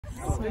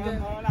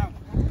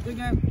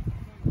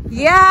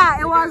Yeah,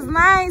 it was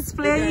nice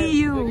playing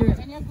you.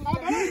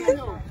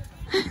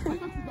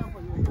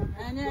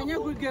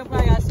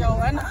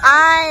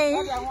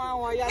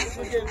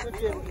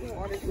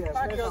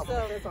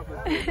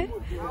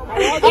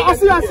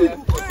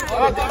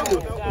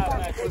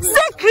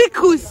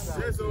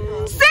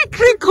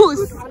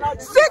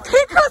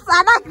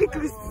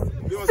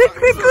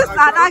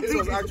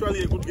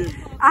 Actually a good game.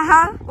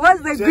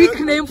 What's the Greek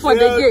name for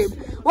the game?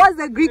 What's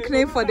the Greek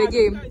name for the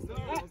game?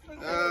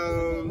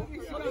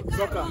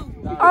 Soccer.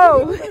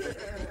 Oh.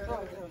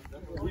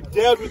 We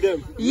dealt with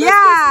them.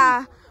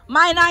 Yeah,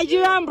 my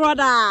Nigerian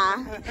brother.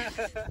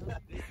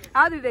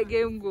 How did the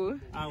game go?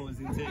 I was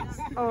intense.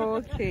 Oh,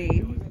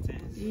 okay.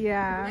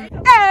 Yeah.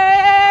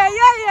 Hey,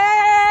 hey.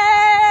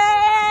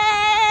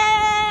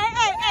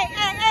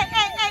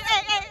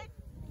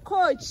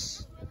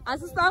 Coach.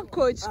 Assistant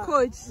coach.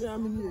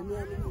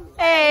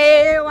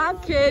 Hey,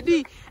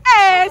 1KD.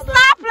 Hey,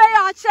 star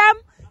player, champ.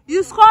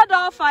 You scored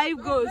all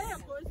 5 goals.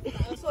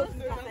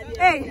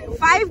 Hey,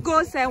 5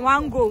 goals and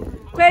 1 goal.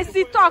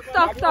 Crazy, talk. Okay.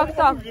 Oh,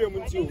 star player.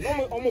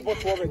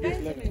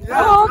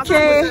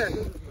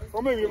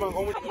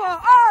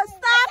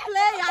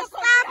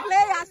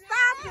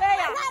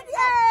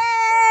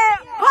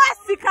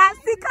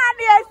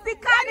 Hey,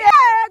 Sika.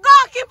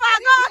 Goalkeeper.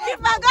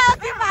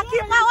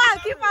 Keeper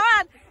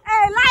 1.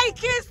 Hey, like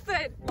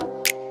Kingston.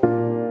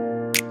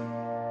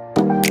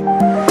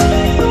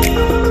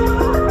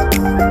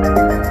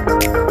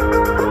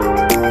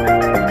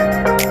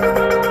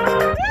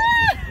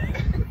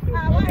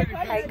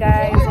 Hi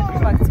guys,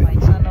 welcome back to my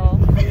channel.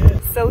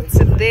 So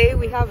today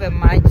we have a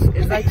match.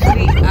 It's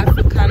actually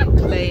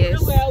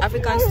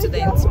African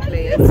students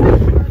players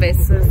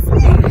versus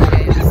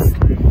Asians.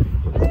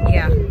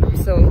 Yeah,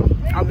 so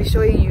I'll be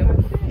showing you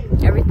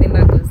everything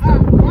that goes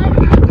down.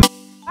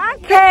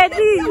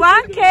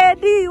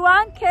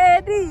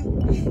 1KD.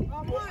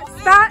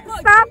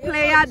 Star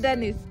player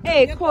Dennis.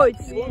 Hey, coach.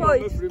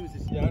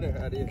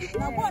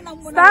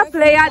 Star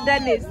player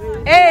Dennis.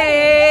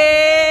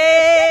 Hey.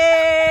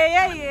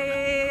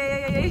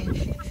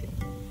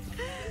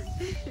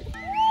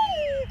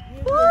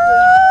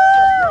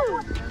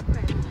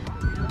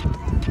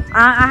 I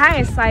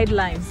have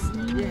sidelines.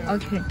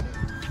 Okay.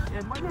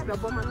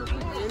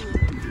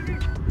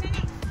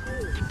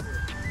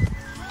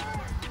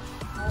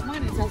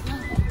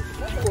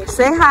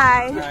 Say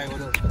hi.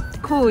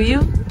 Cool, you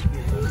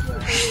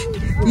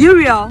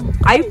real?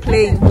 Are you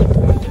playing?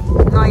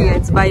 Not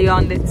yet, but you're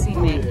on the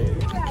team.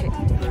 Okay.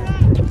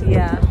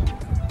 Yeah.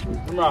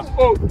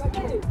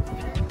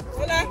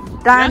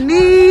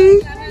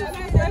 Danny.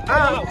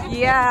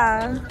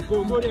 Yeah.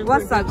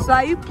 What's up? So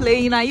are you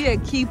playing? Are you a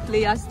key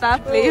player, star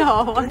player,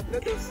 or what?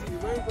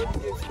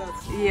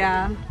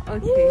 Yeah.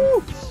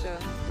 Okay. Sure.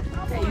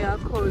 And you're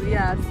cool.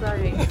 Yeah.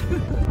 Sorry.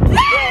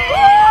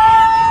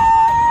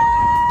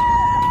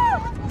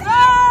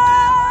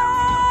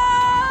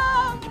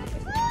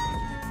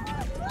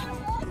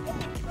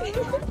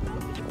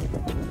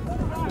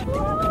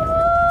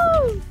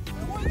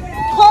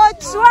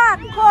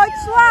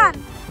 Coach one.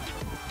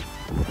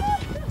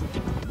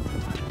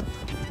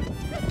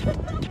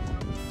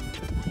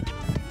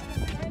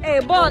 Hey,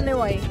 ball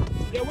anyway.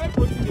 Yeah, we're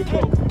pushing the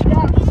ball.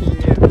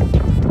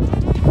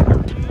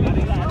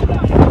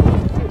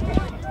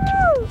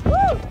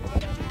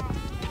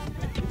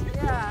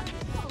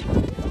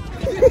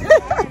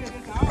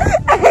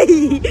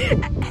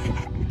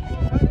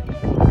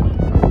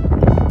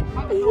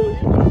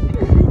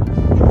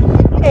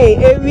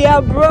 Hey, we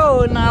are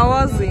bro. Now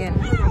was in.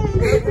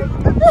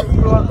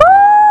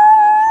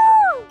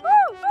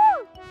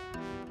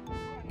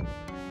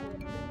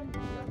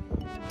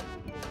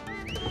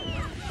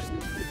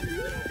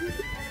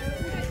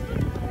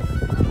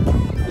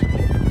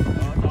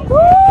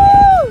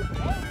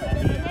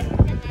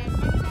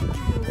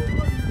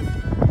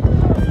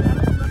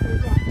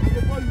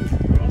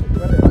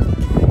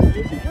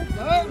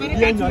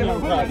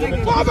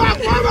 Fall back!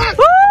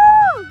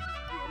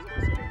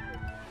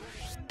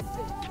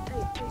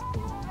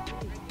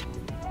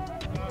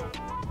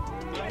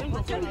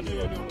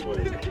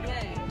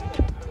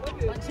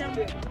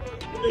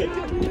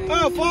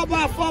 Oh,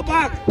 fall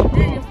back!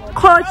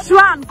 Coach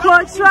one.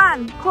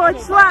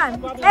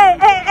 Hey,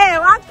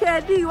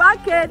 1KD.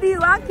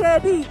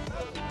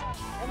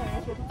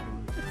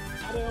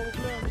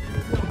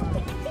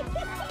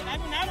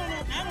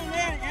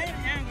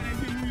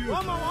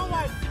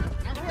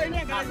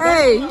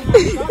 Hey.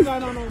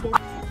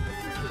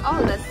 Oh,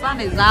 the sun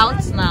is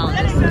out now.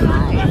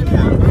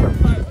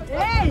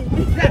 Hey.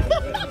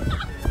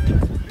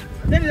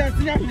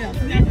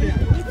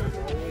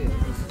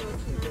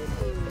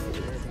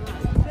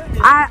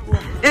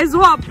 Is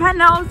what,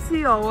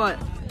 penalty or what?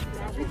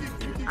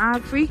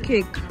 Free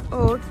kick.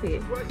 Oh, okay.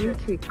 Free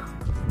kick.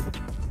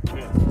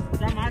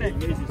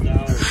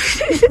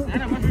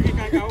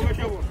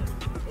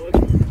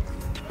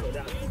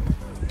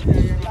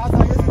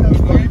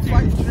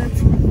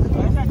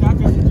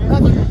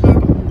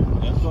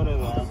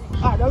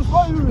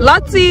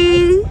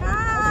 Lotty.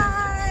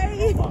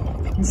 Hi.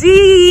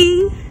 G.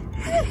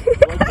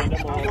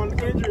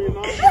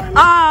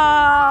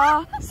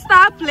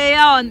 player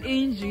on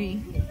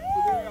injury.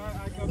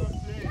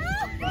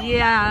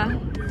 Yeah.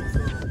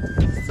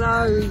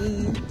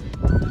 Sorry.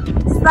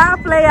 Star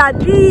player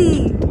D.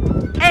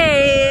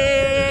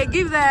 Hey,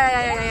 give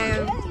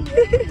them.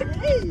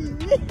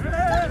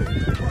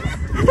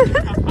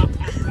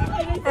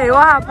 Hey,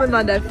 what happened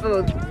on the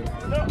field?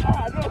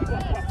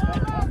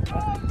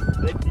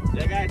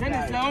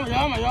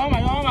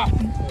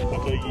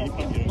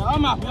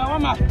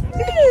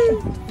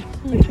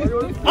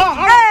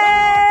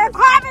 Hey,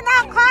 climbing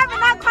up.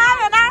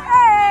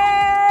 Hey,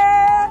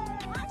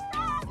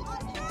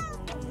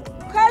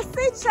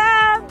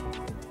 Christian.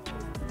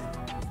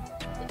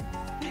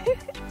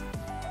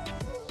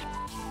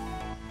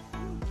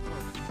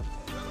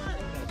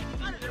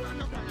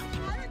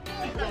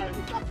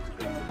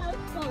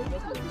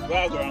 We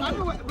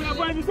are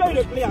going to say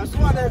the players. So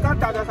I can't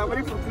tell us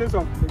somebody to play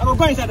some. I'm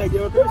going inside the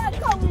game.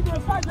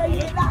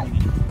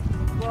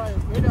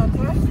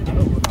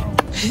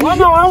 One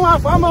more.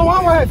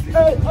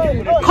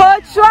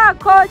 Coach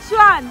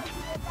one.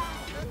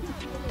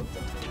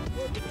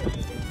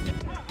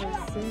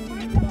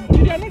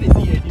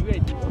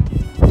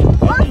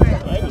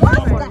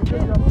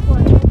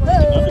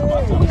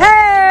 Hey,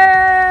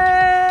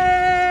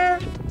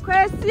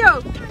 question.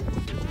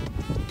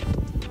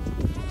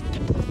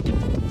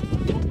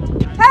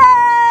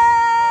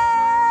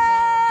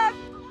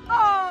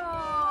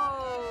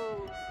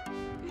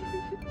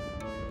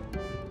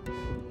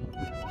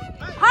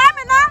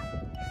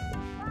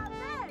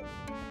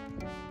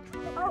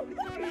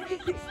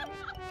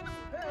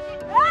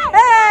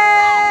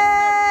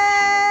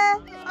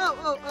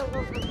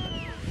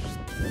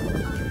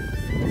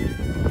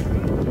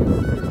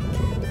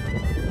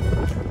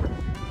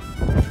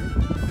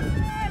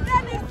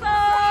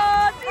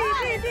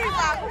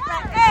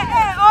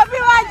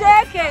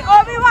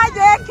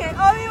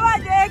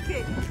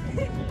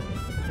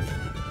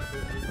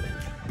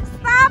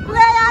 Star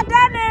player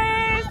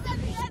Dennis.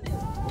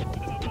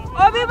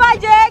 Obiba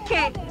JK.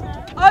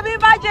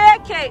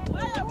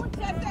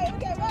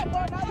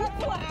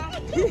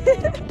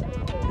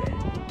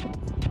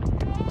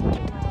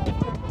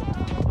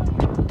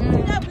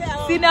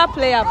 Senior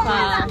player pa.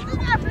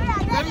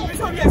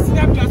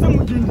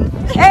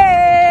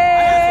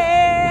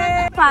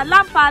 Hey,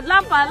 Lampard.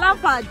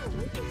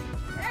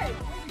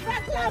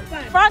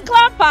 Frank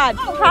Lampard.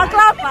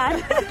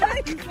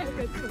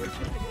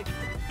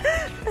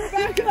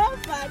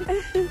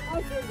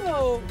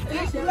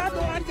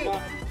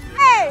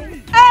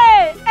 Hey.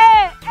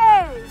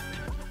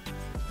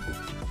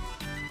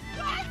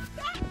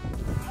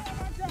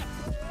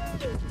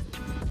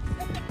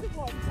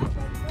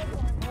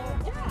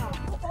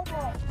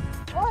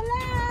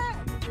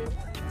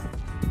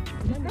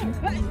 Oh.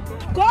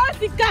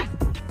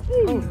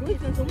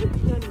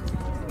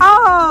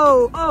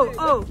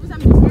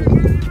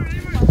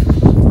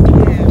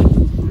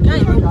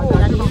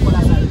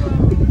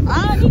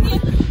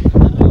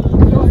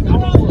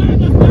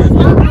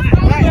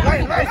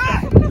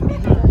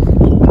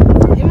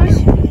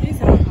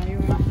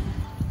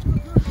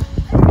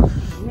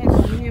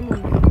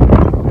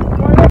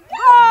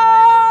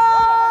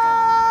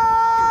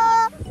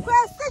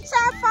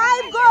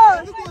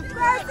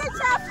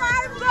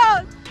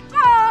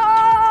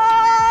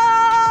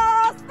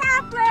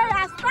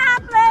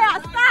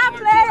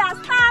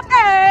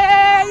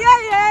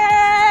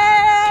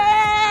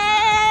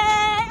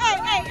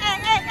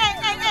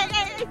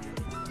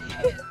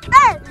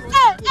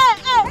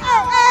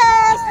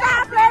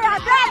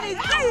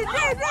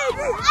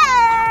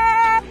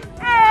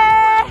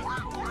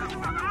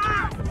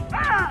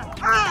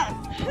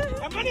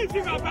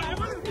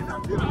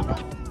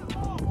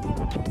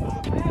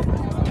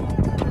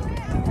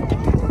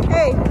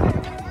 Hey,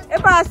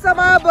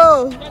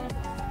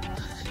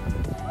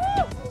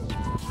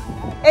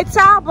 it's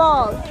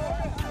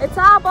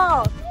our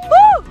ball.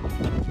 Woo!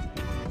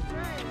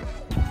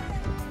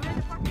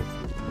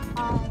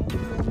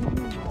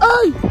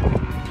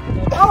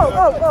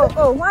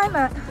 Oh, why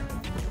not?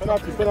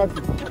 Penalty.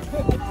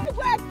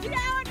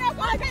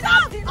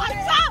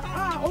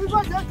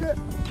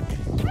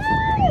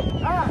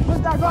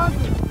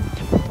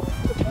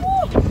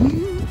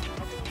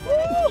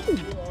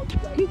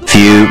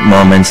 Few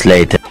moments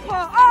later.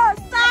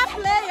 Star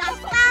player.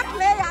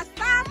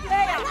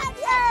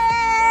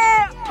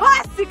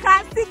 Oh, Sika,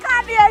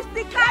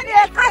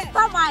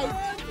 customize.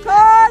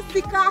 Oh,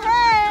 Sika,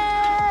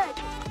 hey.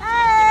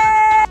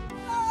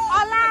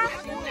 Ola.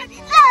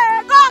 Hey,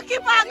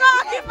 goalkeeper.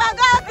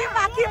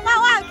 Keeper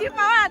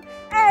one.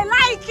 Hey,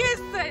 like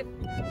it.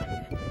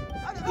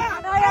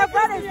 No, your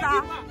friend is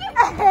that.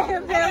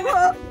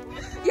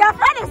 Your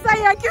friend is that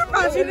your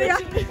keeper.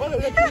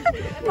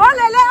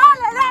 Olele.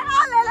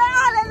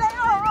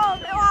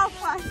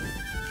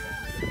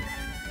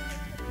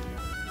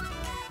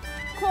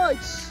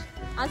 Coach,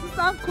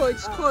 assistant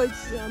coach.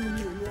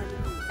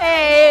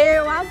 Hey,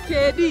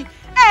 1KD.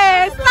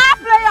 Hey, star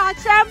player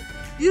champ.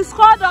 You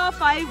scored all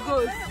 5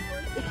 goals.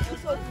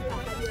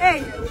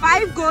 Hey,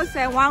 5 goals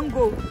and 1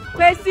 goal.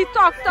 Kwesi,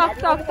 talk.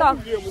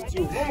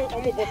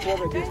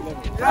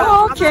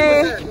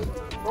 Okay.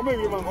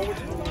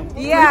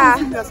 Yeah.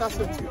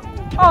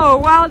 Oh,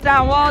 well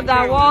done, well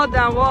done, well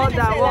done, well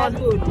done, well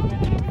done.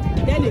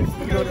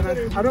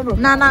 I don't know.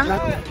 Nana.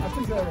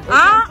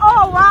 Ah,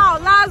 oh wow,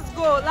 let's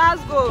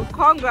go.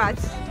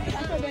 Congrats.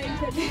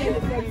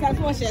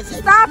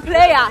 Star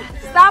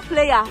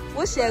player.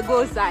 What's your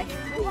goal side?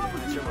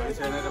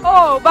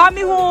 Oh,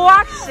 Bami who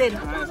action.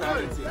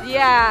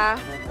 Yeah.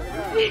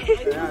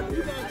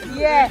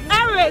 Yeah.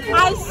 Eric,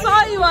 I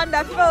saw you on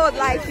the field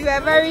like you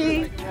were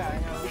very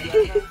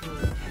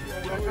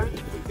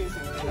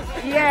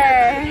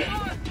yeah.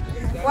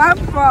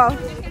 1-4.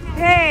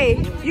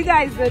 Hey, you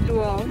guys did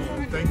well.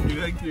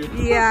 Thank you.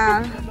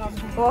 Yeah,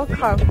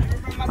 welcome.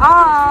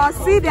 Oh,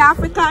 see the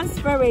African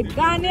spirit.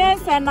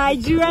 Ghanaians and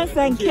Nigerians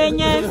and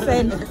Kenyans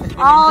and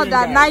all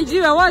that.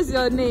 Nigeria, what's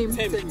your name?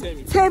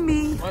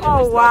 Temi.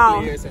 Oh,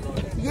 wow.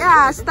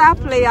 Yeah, star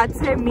player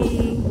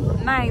Temi.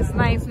 Nice.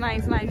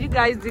 You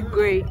guys did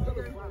great.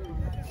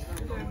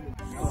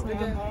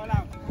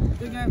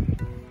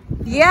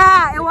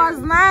 Yeah, it was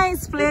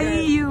nice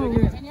playing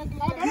you.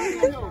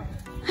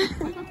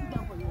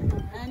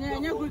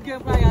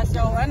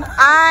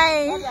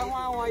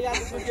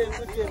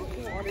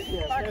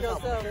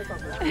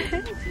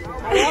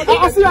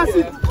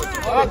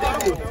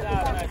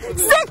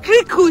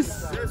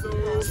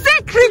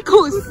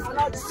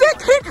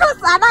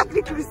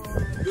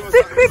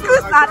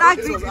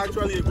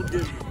 Actually a good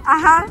game.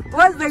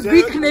 What's the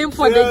Greek name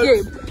for the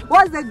game?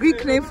 What's the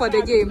Greek name for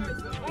the game?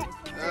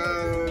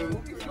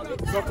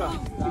 Soccer.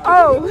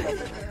 Oh.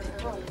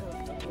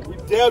 We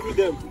dealt with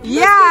them.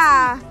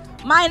 Yeah.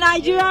 My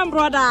Nigerian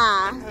brother.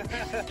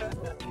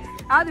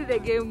 How did the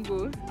game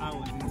go? I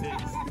was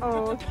intense.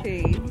 Oh,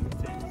 okay.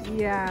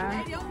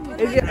 Yeah.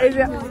 Is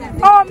it?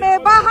 Oh,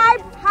 maybe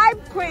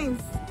hype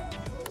queens.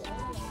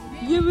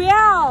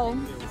 Uriel.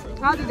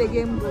 How did the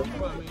game go?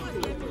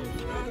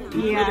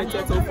 We made a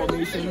turtle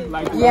formation,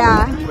 like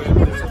yeah.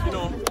 You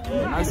know,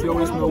 as you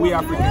always know, we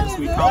Africans,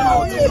 we come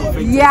out.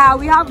 Yeah,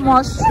 we have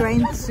more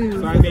strength too.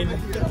 So I mean,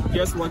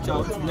 just watch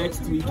out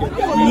next week.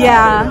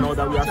 Yeah. You know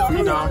that we are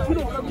free now.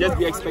 Just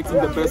be expecting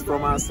the best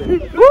from us. And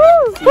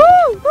woo!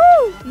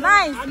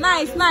 Nice.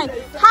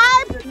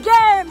 Hype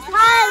games.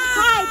 Hype.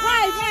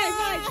 Hype games.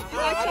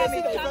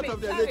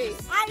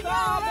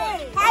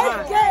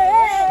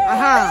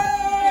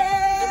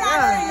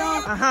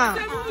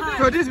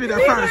 So this be the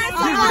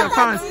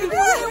fans.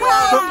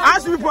 So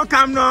as people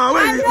come now,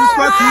 when you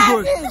score 2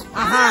 goals.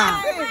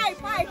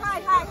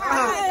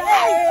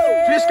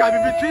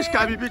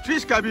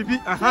 Trish Kabibi.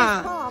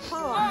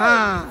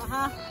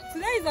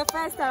 Today is the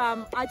first time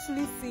I'm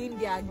actually seeing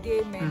their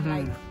game and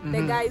like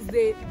the guys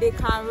they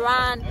can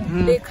run,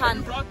 they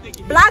can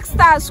Black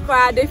Stars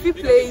cry, they feel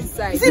play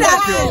inside. See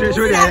that?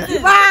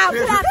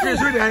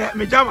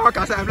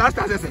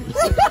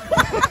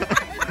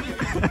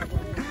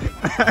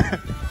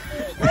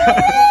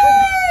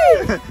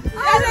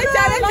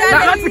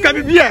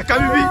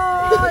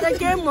 Oh, the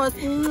game was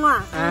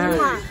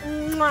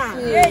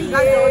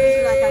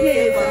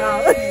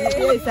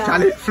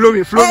Charlie, flow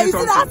me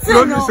something.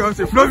 Let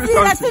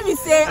me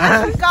say,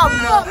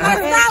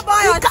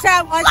 Starboy on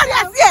champ.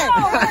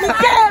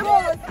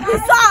 We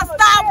saw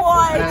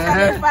Starboy.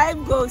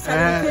 5 goals.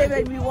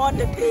 And we won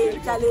the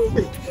game.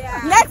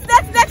 Next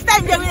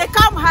time they will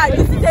come hard.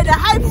 You see the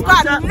hype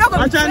squad.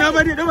 Nobody.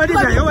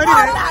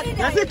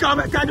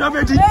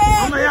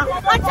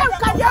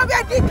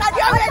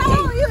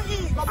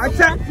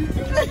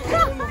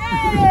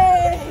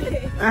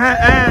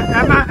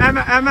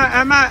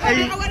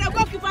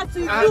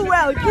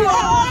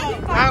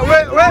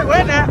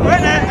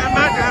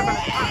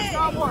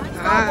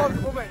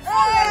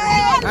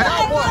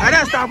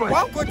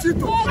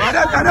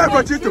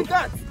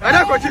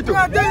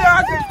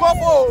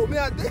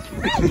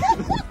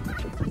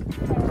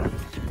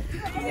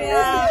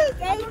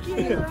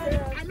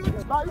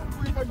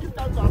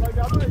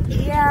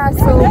 Yeah,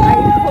 so I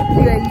hope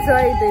you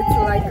enjoyed it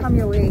till I come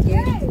your way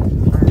again.